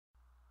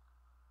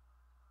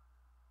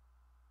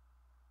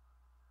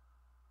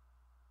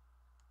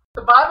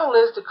The Bible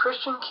is the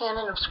Christian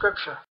canon of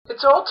Scripture.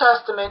 Its Old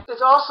Testament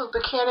is also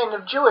the canon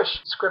of Jewish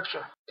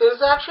Scripture. It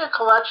is actually a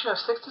collection of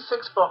 66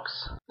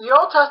 books. The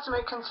Old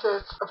Testament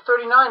consists of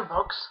 39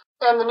 books,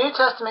 and the New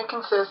Testament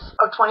consists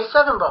of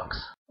 27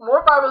 books.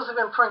 More Bibles have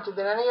been printed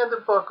than any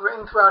other book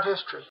written throughout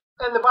history,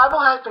 and the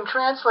Bible has been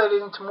translated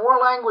into more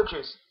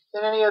languages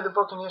than any other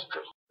book in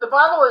history. The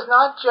Bible is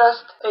not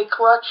just a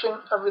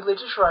collection of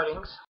religious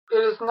writings.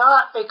 It is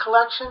not a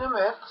collection of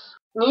myths.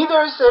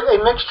 Neither is it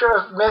a mixture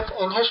of myth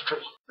and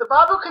history. The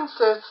Bible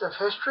consists of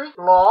history,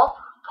 law,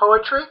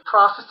 poetry,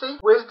 prophecy,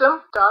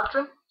 wisdom,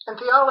 doctrine, and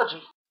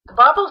theology. The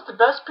Bible is the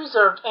best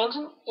preserved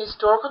ancient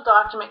historical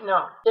document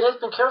known. It has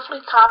been carefully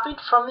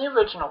copied from the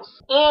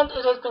originals, and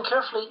it has been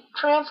carefully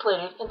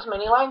translated into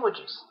many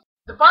languages.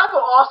 The Bible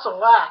also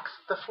lacks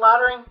the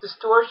flattering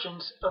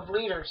distortions of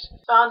leaders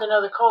found in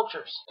other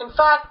cultures. In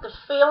fact, the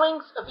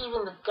failings of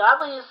even the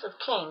godliest of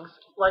kings,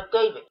 like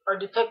David, are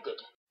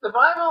depicted. The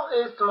Bible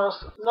is the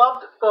most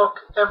loved book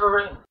ever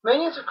written.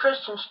 Millions of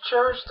Christians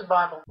cherish the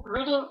Bible,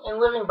 reading and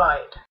living by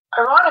it.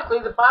 Ironically,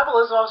 the Bible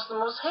is also the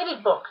most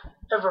hated book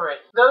ever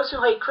written. Those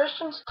who hate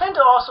Christians tend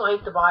to also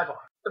hate the Bible.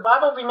 The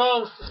Bible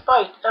remains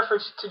despite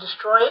efforts to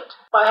destroy it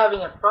by having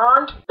it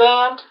burned,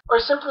 banned, or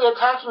simply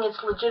attacking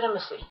its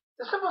legitimacy.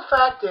 The simple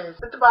fact is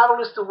that the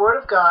Bible is the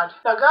Word of God.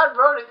 Now, God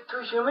wrote it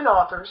through human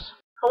authors.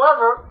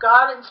 However,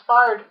 God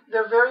inspired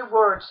their very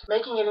words,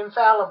 making it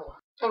infallible.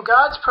 And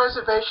God's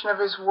preservation of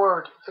His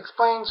Word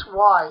explains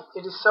why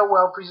it is so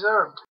well preserved.